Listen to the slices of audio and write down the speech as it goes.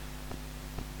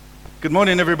Good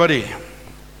morning, everybody.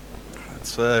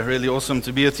 It's really awesome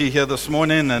to be with you here this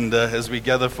morning and as we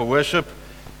gather for worship.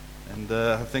 And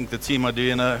I think the team are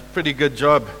doing a pretty good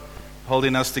job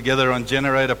holding us together on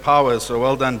generator power. So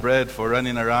well done, Brad, for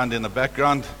running around in the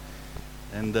background.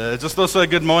 And just also a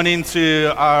good morning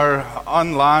to our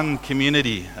online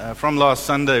community. From last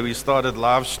Sunday, we started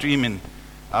live streaming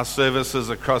our services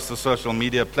across the social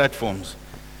media platforms.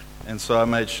 And so I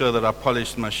made sure that I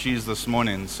polished my shoes this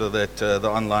morning so that the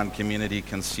online community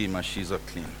can see my shoes are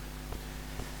clean.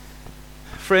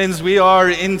 Friends, we are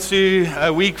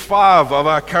into week 5 of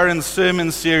our current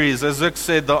sermon series, as Zook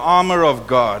said, the armor of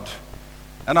God.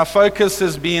 And our focus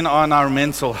has been on our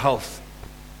mental health.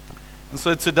 And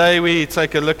so today we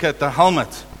take a look at the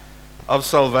helmet of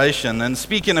salvation. And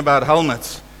speaking about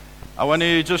helmets, I want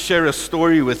to just share a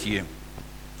story with you.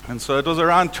 And so it was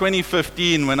around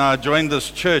 2015 when I joined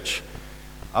this church.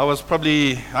 I was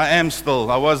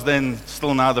then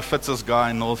still now the fittest guy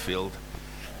in Northfield.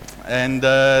 And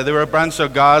there were a bunch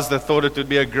of guys that thought it would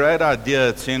be a great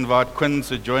idea to invite Quinton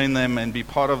to join them and be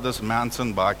part of this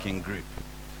mountain biking group.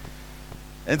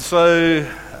 And so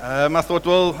I thought,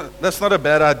 well, that's not a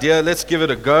bad idea. Let's give it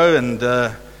a go. And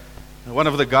one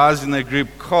of the guys in the group,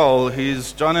 Carl,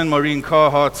 who's John and Maureen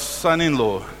Carhart's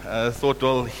son-in-law, thought,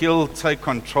 well, he'll take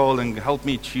control and help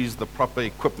me choose the proper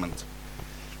equipment.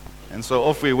 And so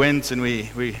off we went, and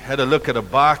we had a look at a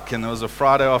bike, and it was a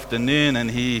Friday afternoon,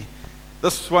 and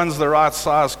this one's the right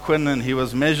size, Quinn, and he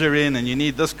was measuring, and you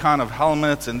need this kind of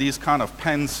helmet and these kind of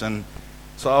pants, and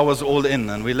so I was all in,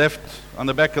 and we left on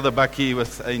the back of the bakkie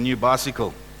with a new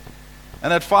bicycle.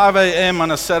 And at 5 a.m. on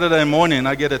a Saturday morning,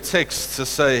 I get a text to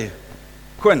say,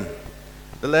 Quinn,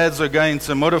 the lads are going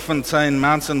to Modderfontein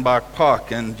Mountain Bike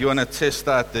Park, and do you want to test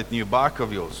out that new bike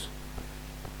of yours?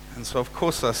 And so, of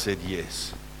course, I said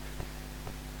yes.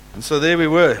 And so there we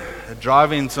were,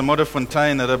 driving to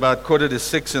Modderfontein at about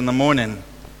 5:45 in the morning.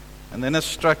 And then it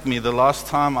struck me, the last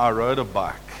time I rode a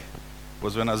bike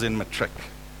was when I was in matric.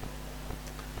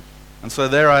 And so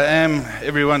there I am,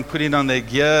 everyone putting on their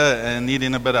gear and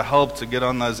needing a bit of help to get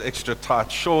on those extra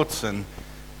tight shorts and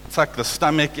tuck the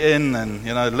stomach in and,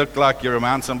 look like you're a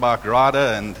mountain bike rider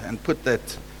and put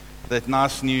that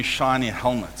nice new shiny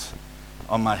helmet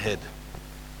on my head.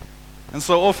 And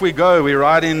so off we go. We're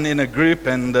riding in a group,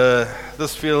 and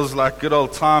this feels like good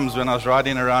old times when I was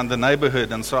riding around the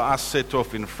neighborhood. And so I set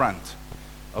off in front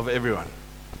of everyone.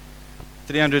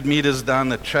 300 meters down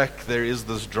the track, there is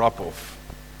this drop-off.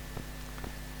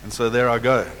 And so there I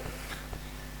go.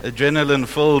 Adrenaline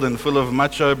filled and full of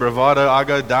macho bravado, I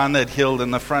go down that hill,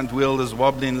 and the front wheel is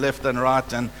wobbling left and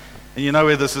right, and you know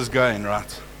where this is going,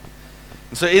 right?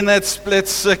 And so in that split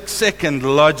second,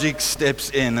 logic steps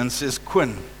in and says,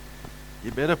 Quinn, you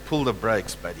better pull the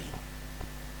brakes, buddy.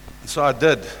 And so I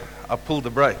did. I pulled the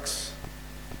brakes.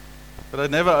 But I'd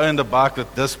never owned a bike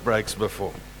with disc brakes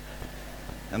before.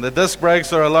 And the disc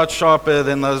brakes are a lot sharper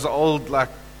than those old,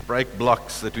 brake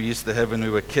blocks that we used to have when we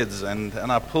were kids, and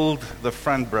I pulled the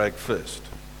front brake first.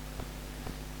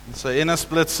 And so in a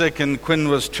split second, Quinn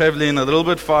was traveling a little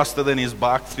bit faster than his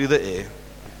bike through the air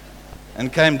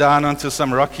and came down onto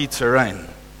some rocky terrain.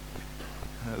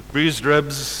 Bruised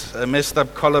ribs, a messed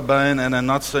up collarbone, and a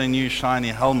not so new shiny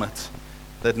helmet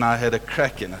that now had a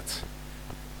crack in it.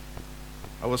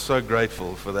 I was so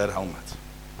grateful for that helmet.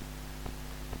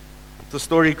 The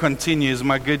story continues.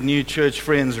 My good new church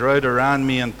friends rode around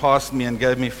me and passed me and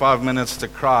gave me 5 minutes to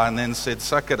cry and then said,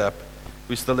 suck it up,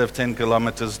 we still have 10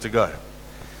 kilometers to go.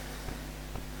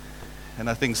 And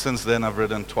I think since then I've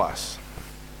ridden twice.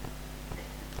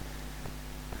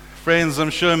 Friends, I'm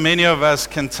sure many of us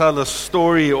can tell a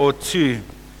story or two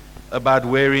about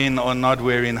wearing or not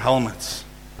wearing helmets.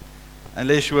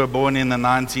 Unless you were born in the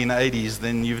 1980s,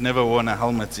 then you've never worn a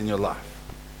helmet in your life.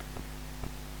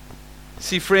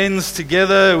 See, friends,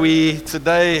 together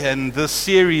today and this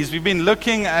series, we've been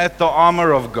looking at the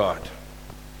armor of God.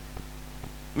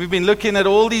 We've been looking at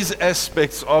all these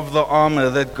aspects of the armor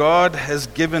that God has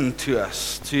given to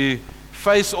us to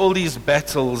face all these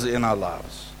battles in our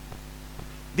lives.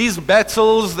 These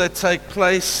battles that take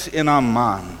place in our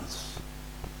minds.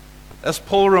 As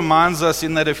Paul reminds us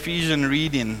in that Ephesian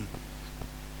reading,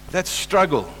 that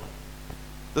struggle.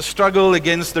 The struggle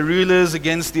against the rulers,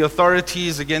 against the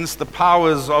authorities, against the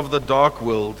powers of the dark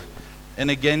world, and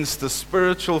against the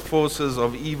spiritual forces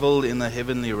of evil in the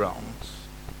heavenly realms.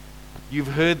 You've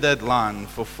heard that line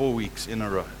for 4 weeks in a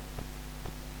row.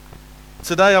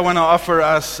 Today I want to offer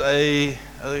us a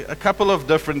couple of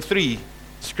different 3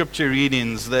 scripture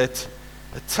readings that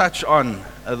touch on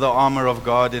the armor of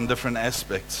God in different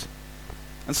aspects.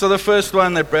 And so the first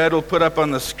one that Brad will put up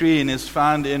on the screen is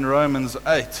found in Romans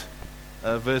 8,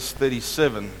 verse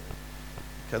 37.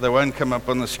 Okay, they won't come up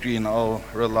on the screen. I'll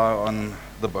rely on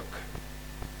the book.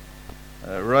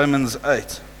 Romans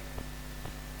 8,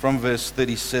 from verse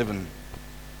 37.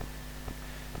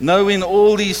 No, in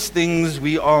all these things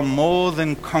we are more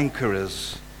than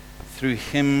conquerors through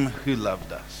him who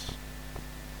loved us.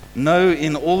 No,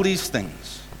 in all these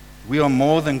things we are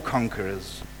more than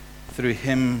conquerors through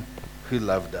him who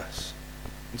loved us.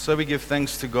 And so we give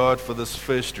thanks to God for this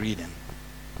first reading.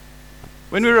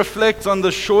 When we reflect on the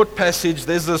short passage,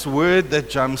 there's this word that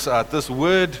jumps out, this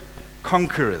word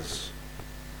conquerors.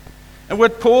 And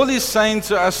what Paul is saying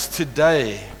to us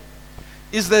today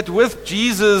is that with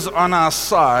Jesus on our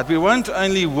side, we won't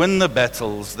only win the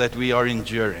battles that we are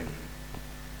enduring,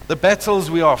 the battles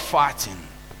we are fighting,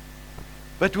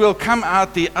 but we'll come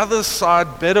out the other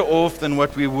side better off than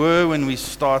what we were when we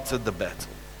started the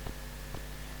battle.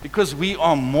 Because we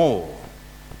are more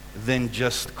than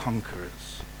just conquerors.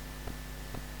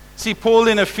 See, Paul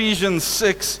in Ephesians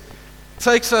 6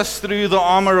 takes us through the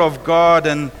armor of God,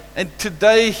 and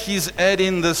today he's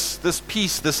adding this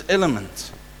piece, this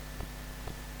element,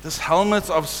 this helmet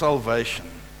of salvation.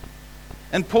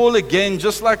 And Paul again,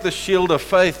 just like the shield of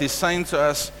faith, is saying to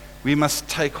us, we must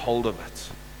take hold of it.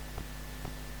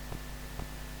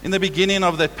 In the beginning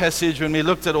of that passage, when we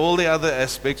looked at all the other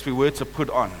aspects we were to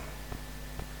put on,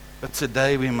 but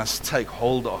today we must take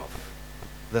hold of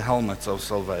the helmet of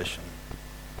salvation.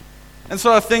 And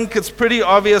so I think it's pretty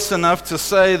obvious enough to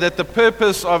say that the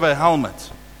purpose of a helmet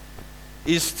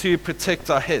is to protect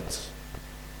our heads.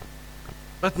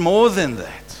 But more than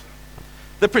that,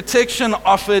 the protection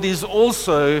offered is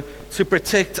also to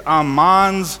protect our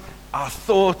minds, our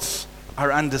thoughts,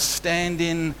 our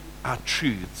understanding, our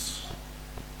truths.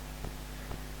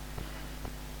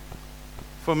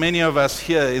 For many of us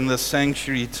here in the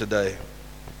sanctuary today,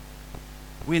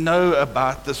 we know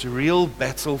about this real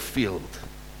battlefield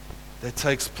that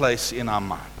takes place in our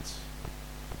minds.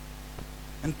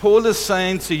 And Paul is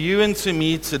saying to you and to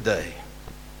me today,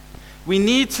 we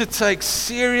need to take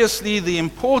seriously the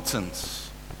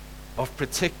importance of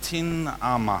protecting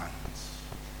our minds.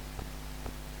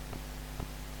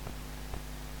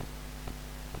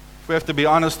 If we have to be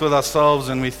honest with ourselves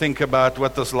and we think about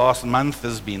what this last month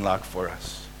has been like for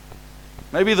us,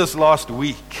 maybe this last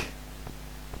week,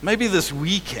 maybe this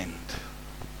weekend,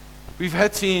 we've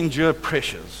had to endure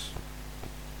pressures.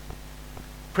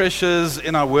 Pressures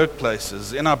in our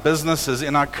workplaces, in our businesses,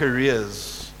 in our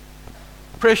careers.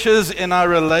 Pressures in our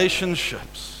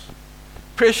relationships.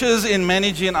 Pressures in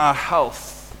managing our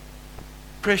health.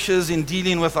 Pressures in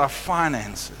dealing with our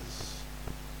finances.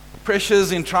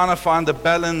 Pressures in trying to find the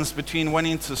balance between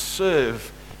wanting to serve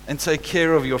and take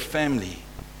care of your family.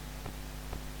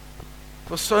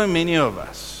 For so many of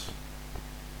us,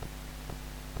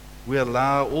 we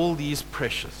allow all these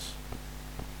pressures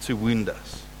to wound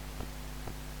us.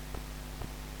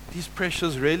 These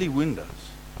pressures really wound us.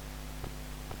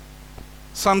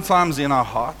 Sometimes in our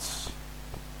hearts,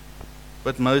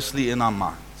 but mostly in our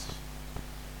minds.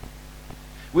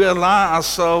 We allow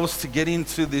ourselves to get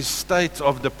into this state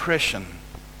of depression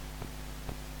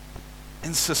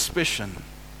and suspicion.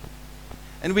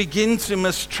 And we begin to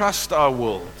mistrust our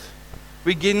world.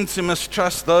 We begin to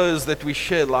mistrust those that we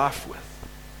share life with.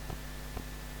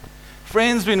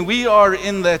 Friends, when we are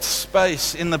in that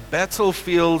space, in the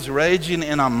battlefields raging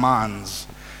in our minds,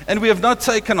 and we have not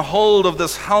taken hold of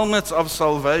this helmet of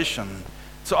salvation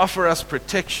to offer us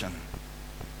protection,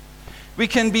 we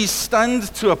can be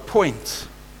stunned to a point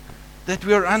that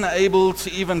we are unable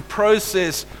to even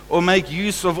process or make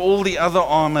use of all the other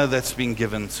armor that's been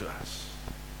given to us.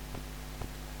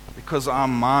 Because our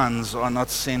minds are not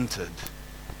centered.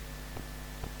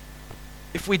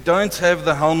 If we don't have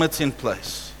the helmet in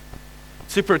place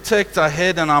to protect our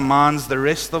head and our minds, the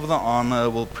rest of the armor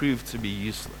will prove to be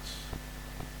useless.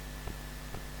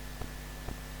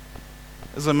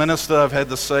 As a minister, I've had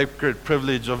the sacred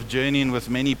privilege of journeying with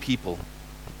many people.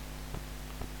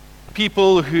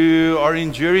 People who are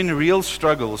enduring real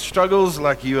struggles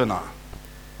like you and I.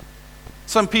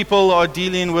 Some people are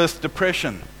dealing with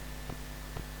depression.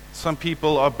 Some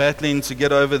people are battling to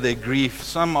get over their grief.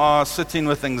 Some are sitting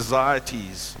with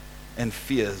anxieties and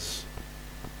fears.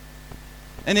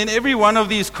 And in every one of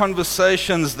these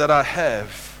conversations that I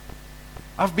have,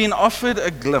 I've been offered a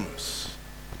glimpse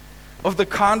of the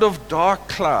kind of dark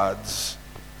clouds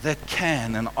that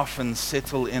can and often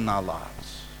settle in our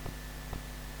lives.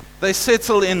 They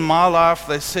settle in my life,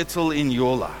 they settle in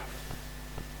your life.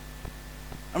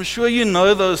 I'm sure you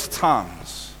know those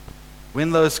times when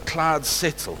those clouds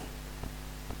settle.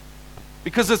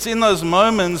 Because it's in those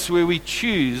moments where we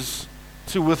choose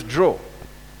to withdraw.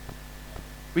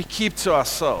 We keep to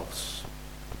ourselves.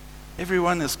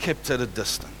 everyone is kept at a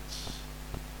distance.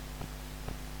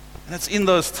 And it's in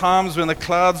those times when the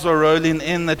clouds are rolling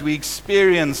in that we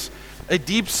experience a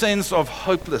deep sense of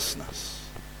hopelessness.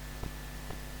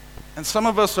 And some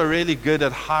of us are really good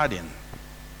at hiding.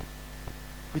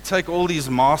 We take all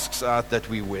these masks out that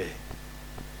we wear.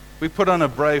 We put on a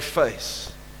brave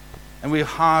face, and we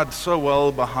hide so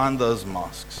well behind those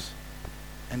masks.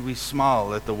 And we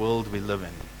smile at the world we live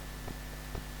in.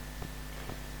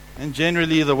 And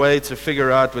generally the way to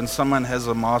figure out when someone has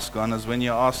a mask on is when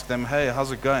you ask them, "Hey,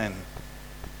 how's it going?"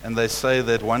 And they say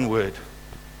that one word,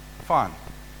 "Fine.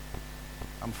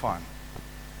 I'm fine."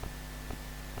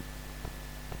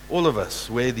 All of us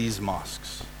wear these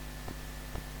masks.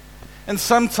 And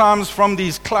sometimes from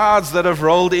these clouds that have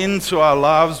rolled into our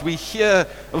lives, we hear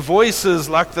voices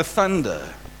like the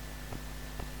thunder.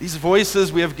 These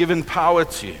voices we have given power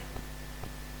to.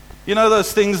 You know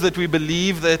those things that we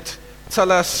believe that tell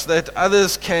us that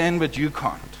others can, but you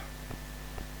can't.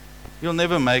 You'll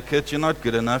never make it. You're not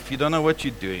good enough. You don't know what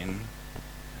you're doing.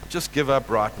 Just give up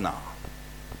right now.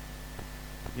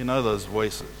 You know those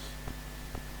voices.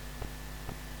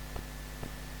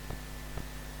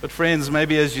 But friends,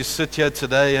 maybe as you sit here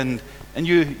today and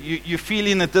you're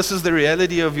feeling that this is the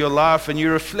reality of your life, and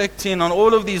you're reflecting on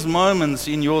all of these moments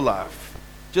in your life,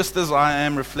 just as I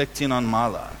am reflecting on my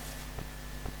life,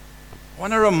 I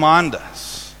want to remind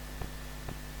us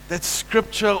that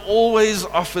Scripture always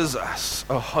offers us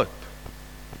a hope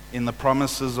in the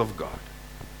promises of God.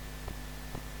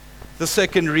 The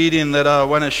second reading that I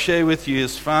want to share with you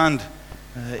is found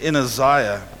in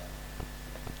Isaiah.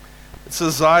 It's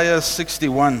Isaiah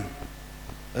 61,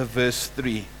 verse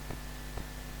 3.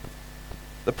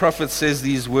 The prophet says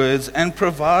these words, "And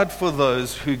provide for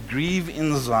those who grieve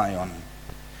in Zion,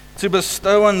 to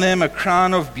bestow on them a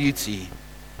crown of beauty,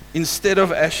 instead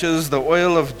of ashes, the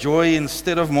oil of joy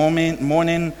instead of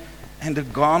mourning, and a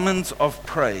garment of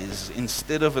praise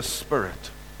instead of a spirit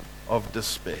of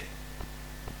despair."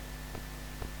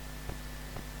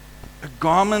 A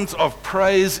garment of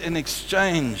praise in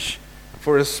exchange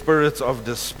for a spirit of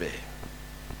despair.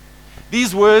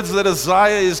 These words that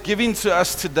Isaiah is giving to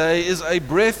us today is a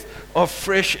breath of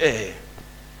fresh air.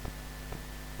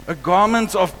 A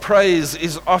garment of praise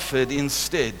is offered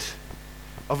instead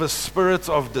of a spirit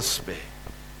of despair.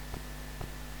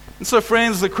 And so,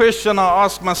 friends, the question I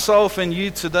ask myself and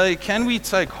you today, can we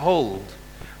take hold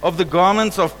of the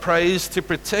garment of praise to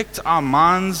protect our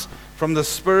minds from the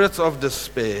spirit of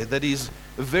despair that is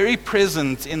very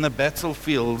present in the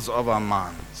battlefields of our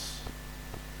minds?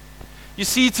 You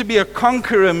see, to be a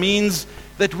conqueror means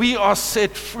that we are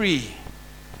set free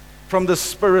from the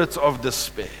spirit of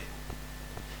despair.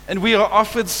 And we are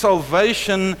offered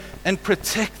salvation and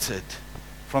protected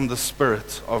from the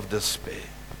spirit of despair.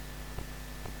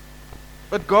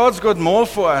 But God's got more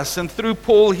for us, and through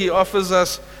Paul he offers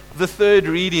us the third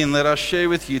reading that I share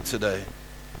with you today.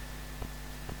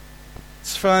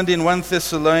 It's found in 1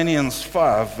 Thessalonians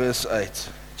 5, verse 8.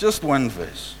 Just one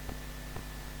verse.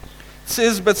 It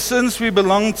says, "But since we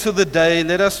belong to the day,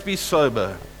 let us be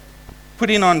sober,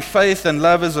 putting on faith and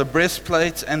love as a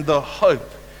breastplate, and the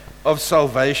hope of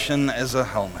salvation as a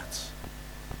helmet."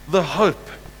 The hope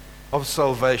of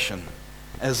salvation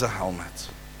as a helmet.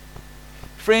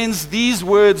 Friends, these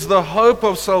words, the hope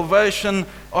of salvation,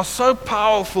 are so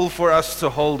powerful for us to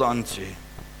hold on to.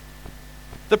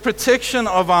 The protection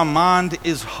of our mind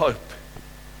is hope,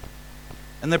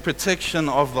 and the protection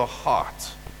of the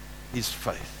heart is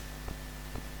faith.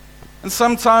 And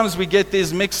sometimes we get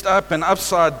these mixed up and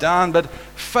upside down, but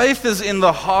faith is in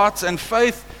the heart, and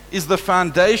faith is the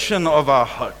foundation of our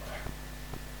hope.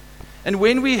 And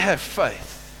when we have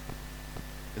faith,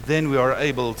 then we are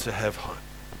able to have hope.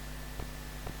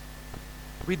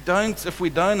 If we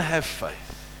don't have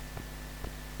faith,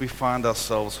 we find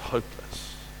ourselves hopeless.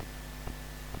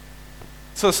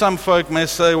 So some folk may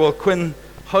say, "Well, Quinn,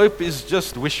 hope is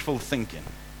just wishful thinking."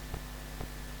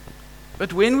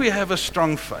 But when we have a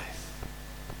strong faith,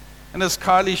 and as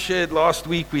Kylie shared last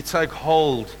week, we take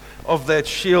hold of that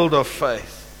shield of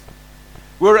faith,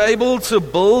 we're able to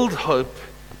build hope,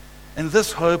 and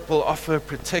this hope will offer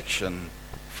protection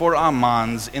for our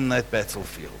minds in that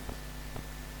battlefield.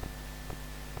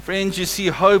 Friends, you see,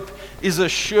 hope is a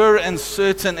sure and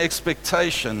certain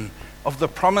expectation of the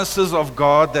promises of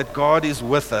God, that God is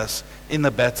with us in the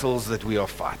battles that we are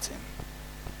fighting.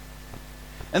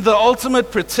 And the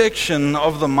ultimate protection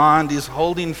of the mind is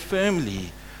holding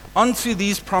firmly onto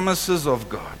these promises of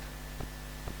God.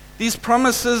 These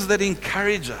promises that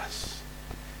encourage us.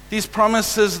 These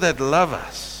promises that love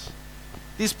us.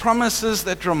 These promises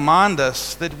that remind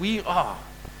us that we are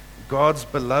God's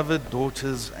beloved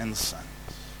daughters and sons.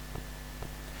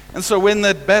 And so when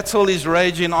that battle is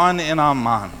raging on in our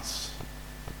minds,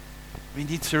 we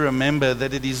need to remember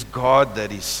that it is God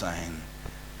that is saying,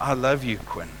 I love you,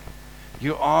 Quinn.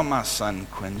 You are my son,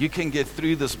 Quinn. You can get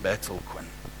through this battle, Quinn.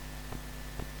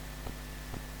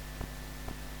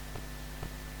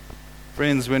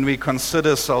 Friends, when we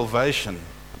consider salvation,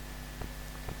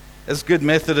 as good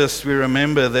Methodists, we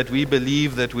remember that we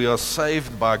believe that we are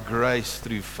saved by grace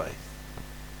through faith.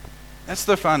 That's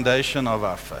the foundation of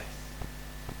our faith.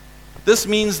 This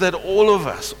means that all of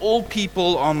us, all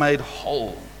people, are made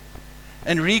whole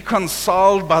and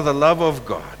reconciled by the love of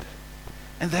God,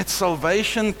 and that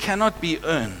salvation cannot be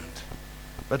earned,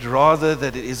 but rather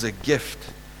that it is a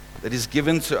gift that is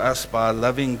given to us by a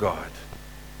loving God,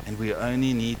 and we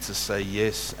only need to say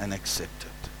yes and accept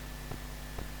it.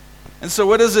 And so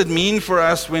what does it mean for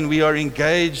us when we are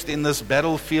engaged in this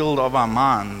battlefield of our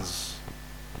minds?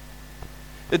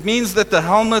 It means that the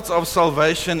helmet of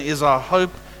salvation is our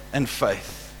hope and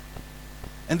faith,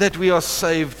 and that we are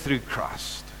saved through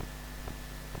Christ.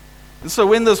 And so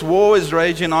when this war is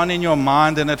raging on in your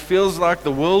mind and it feels like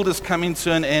the world is coming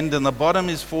to an end and the bottom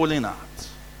is falling out,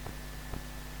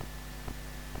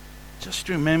 just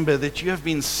remember that you have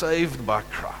been saved by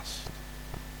Christ.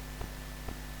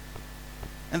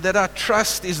 And that our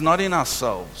trust is not in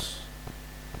ourselves.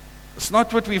 It's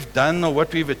not what we've done or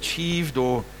what we've achieved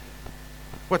or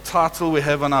what title we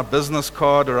have on our business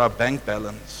card or our bank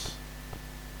balance.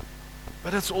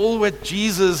 But it's all what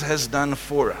Jesus has done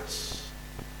for us.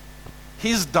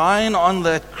 His dying on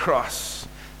that cross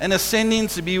and ascending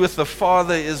to be with the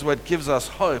Father is what gives us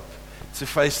hope to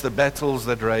face the battles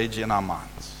that rage in our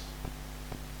minds.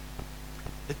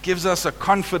 It gives us a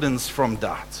confidence from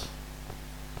doubt.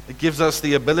 It gives us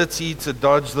the ability to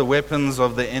dodge the weapons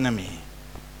of the enemy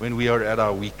when we are at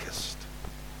our weakest.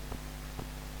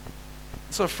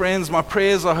 So friends, my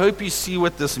prayers, I hope you see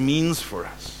what this means for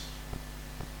us.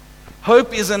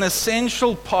 Hope is an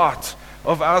essential part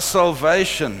of our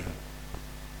salvation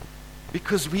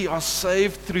because we are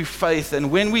saved through faith, and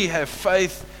when we have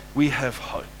faith, we have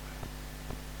hope.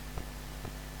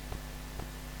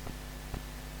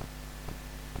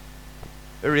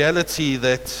 A reality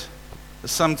that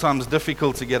is sometimes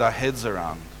difficult to get our heads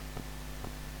around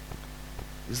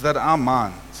is that our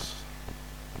minds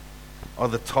are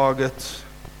the target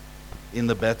in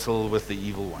the battle with the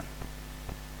evil one.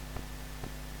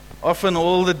 Often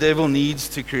all the devil needs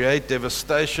to create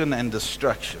devastation and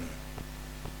destruction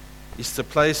is to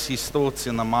place his thoughts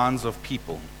in the minds of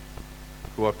people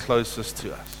who are closest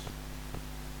to us,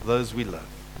 those we love.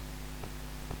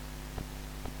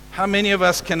 How many of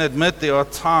us can admit there are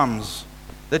times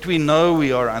that we know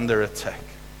we are under attack?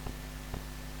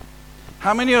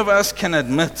 How many of us can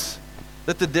admit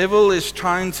that the devil is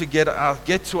trying to get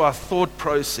to our thought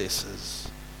processes,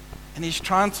 and he's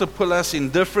trying to pull us in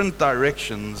different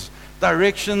directions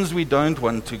we don't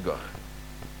want to go?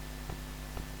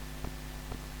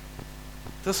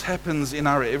 This happens in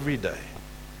our everyday.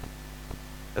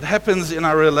 It happens in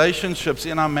our relationships,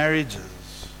 in our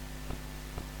marriages,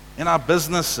 in our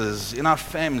businesses, in our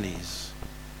families.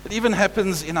 It even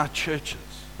happens in our churches.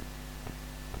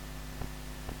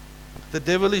 The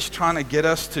devil is trying to get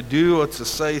us to do or to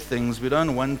say things we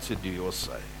don't want to do or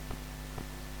say.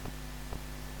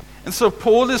 And so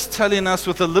Paul is telling us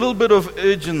with a little bit of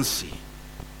urgency,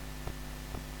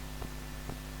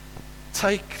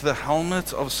 take the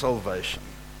helmet of salvation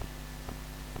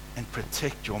and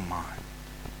protect your mind.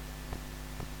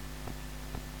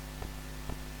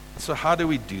 So how do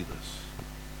we do this?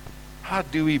 How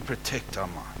do we protect our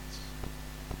minds?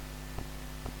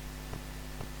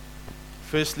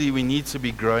 Firstly, we need to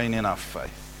be growing in our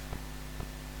faith.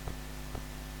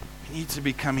 We need to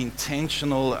become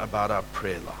intentional about our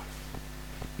prayer life.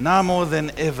 Now more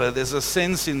than ever, there's a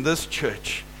sense in this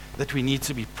church that we need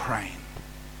to be praying.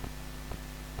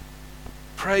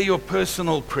 Pray your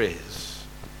personal prayers.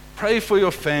 Pray for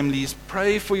your families.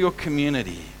 Pray for your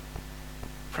community.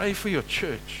 Pray for your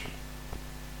church.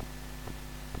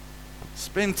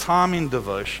 Spend time in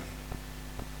devotion.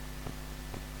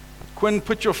 Quinn,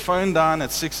 put your phone down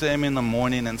at 6 a.m. in the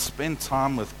morning and spend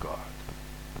time with God.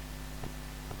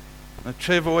 Now,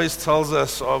 Trevor always tells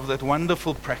us of that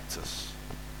wonderful practice.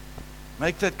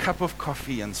 Make that cup of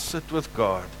coffee and sit with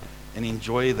God and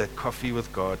enjoy that coffee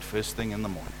with God first thing in the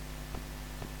morning.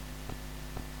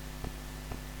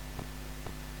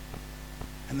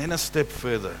 And then a step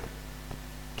further.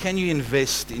 Can you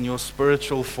invest in your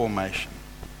spiritual formation?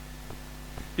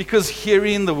 Because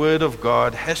hearing the word of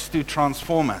God has to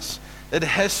transform us. It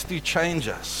has to change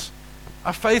us.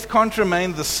 Our faith can't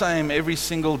remain the same every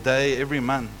single day, every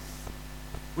month.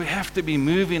 We have to be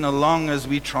moving along as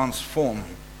we transform.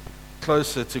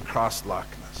 closer to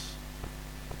Christ-likeness.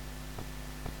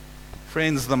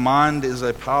 Friends, the mind is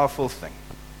a powerful thing.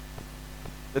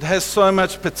 It has so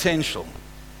much potential,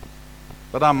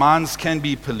 but our minds can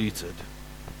be polluted.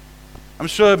 I'm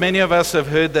sure many of us have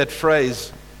heard that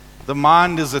phrase, the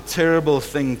mind is a terrible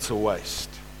thing to waste.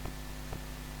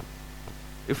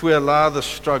 If we allow the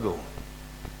struggle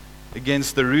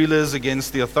against the rulers,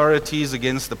 against the authorities,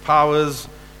 against the powers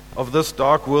of this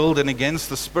dark world, and against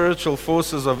the spiritual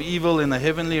forces of evil in the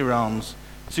heavenly realms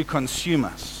to consume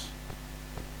us,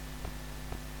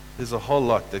 there's a whole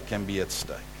lot that can be at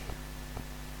stake.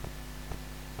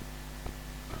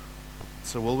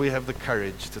 So will we have the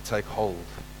courage to take hold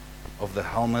of the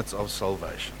helmet of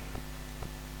salvation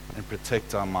and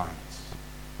protect our minds?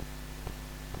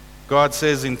 God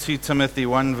says in 2 Timothy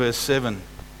 1 verse 7,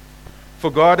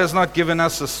 "For God has not given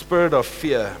us a spirit of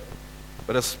fear,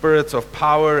 but a spirit of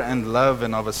power and love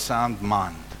and of a sound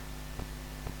mind."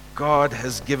 God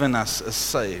has given us a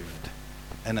saved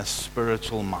and a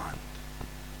spiritual mind.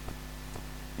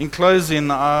 In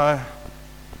closing, I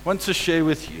want to share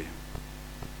with you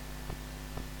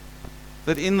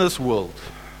that in this world,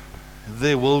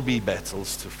 there will be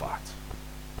battles to fight.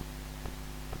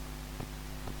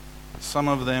 Some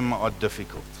of them are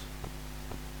difficult.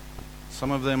 Some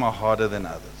of them are harder than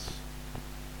others.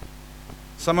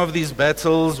 Some of these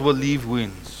battles will leave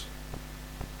wounds.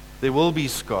 There will be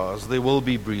scars. There will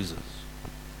be bruises.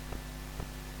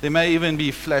 There may even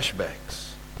be flashbacks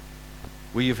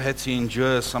where you've had to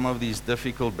endure some of these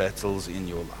difficult battles in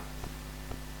your life.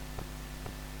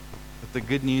 But the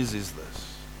good news is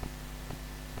this,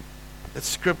 that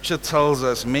Scripture tells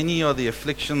us many are the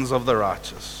afflictions of the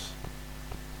righteous,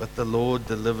 but the Lord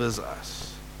delivers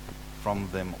us from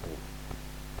them all.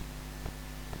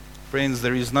 Friends,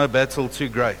 there is no battle too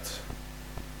great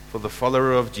for the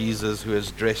follower of Jesus who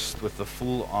is dressed with the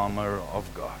full armor of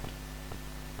God.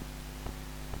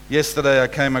 Yesterday I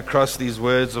came across these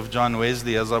words of John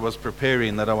Wesley as I was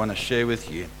preparing that I want to share with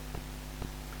you.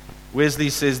 Wesley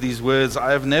says these words,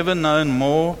 "I have never known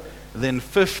more than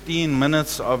 15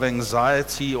 minutes of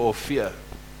anxiety or fear.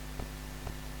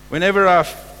 Whenever I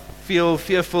feel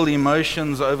fearful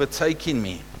emotions overtaking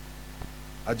me,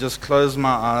 I just close my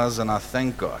eyes and I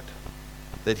thank God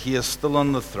that He is still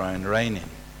on the throne, reigning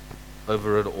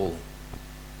over it all.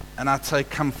 And I take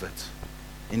comfort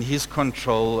in His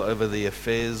control over the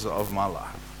affairs of my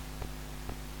life."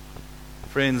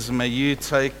 Friends, may you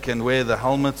take and wear the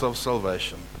helmet of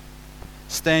salvation,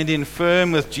 standing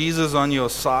firm with Jesus on your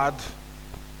side,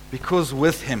 because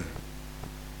with Him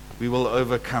we will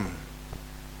overcome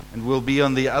and we'll be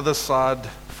on the other side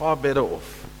far better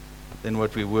off than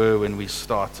what we were when we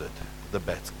started the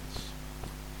battles.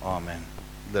 Amen.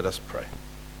 Let us pray.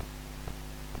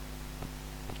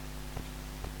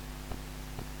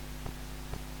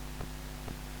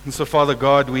 And so, Father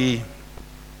God, we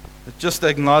just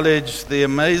acknowledge the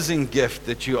amazing gift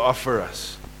that you offer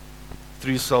us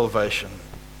through salvation.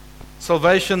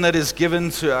 Salvation that is given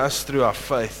to us through our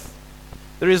faith.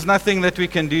 There is nothing that we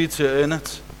can do to earn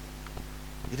it.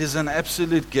 It is an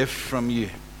absolute gift from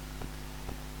you.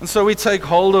 And so we take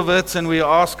hold of it and we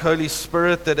ask, Holy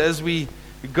Spirit, that as we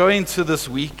go into this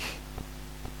week,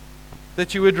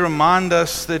 that you would remind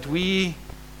us that we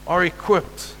are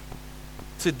equipped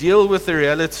to deal with the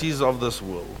realities of this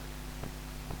world.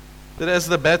 That as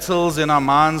the battles in our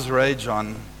minds rage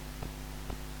on,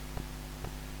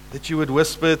 that you would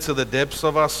whisper to the depths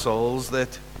of our souls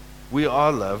that we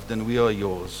are loved and we are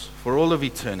yours for all of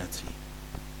eternity.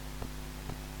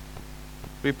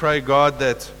 We pray, God,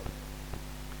 that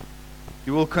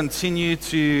you will continue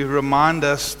to remind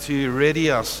us to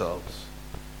ready ourselves,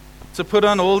 to put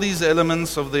on all these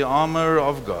elements of the armor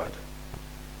of God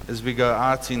as we go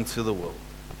out into the world.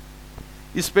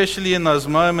 Especially in those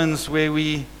moments where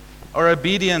we are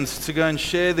obedient to go and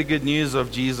share the good news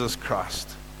of Jesus Christ.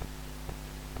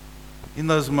 In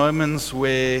those moments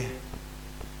where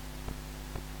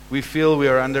we feel we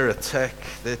are under attack,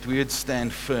 that we would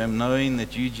stand firm, knowing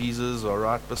that you, Jesus, are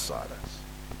right beside us.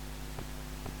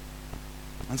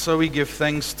 And so we give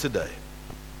thanks today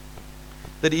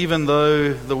that even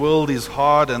though the world is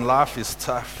hard and life is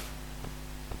tough,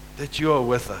 that you are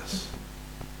with us,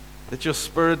 that your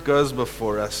Spirit goes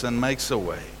before us and makes a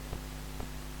way.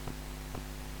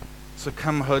 So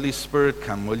come, Holy Spirit,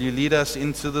 come. Will you lead us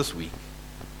into this week,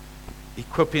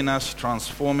 equipping us,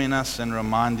 transforming us, and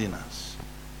reminding us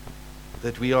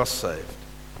that we are saved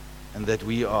and that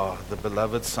we are the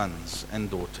beloved sons and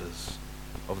daughters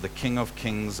of the King of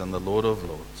Kings and the Lord of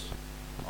Lords.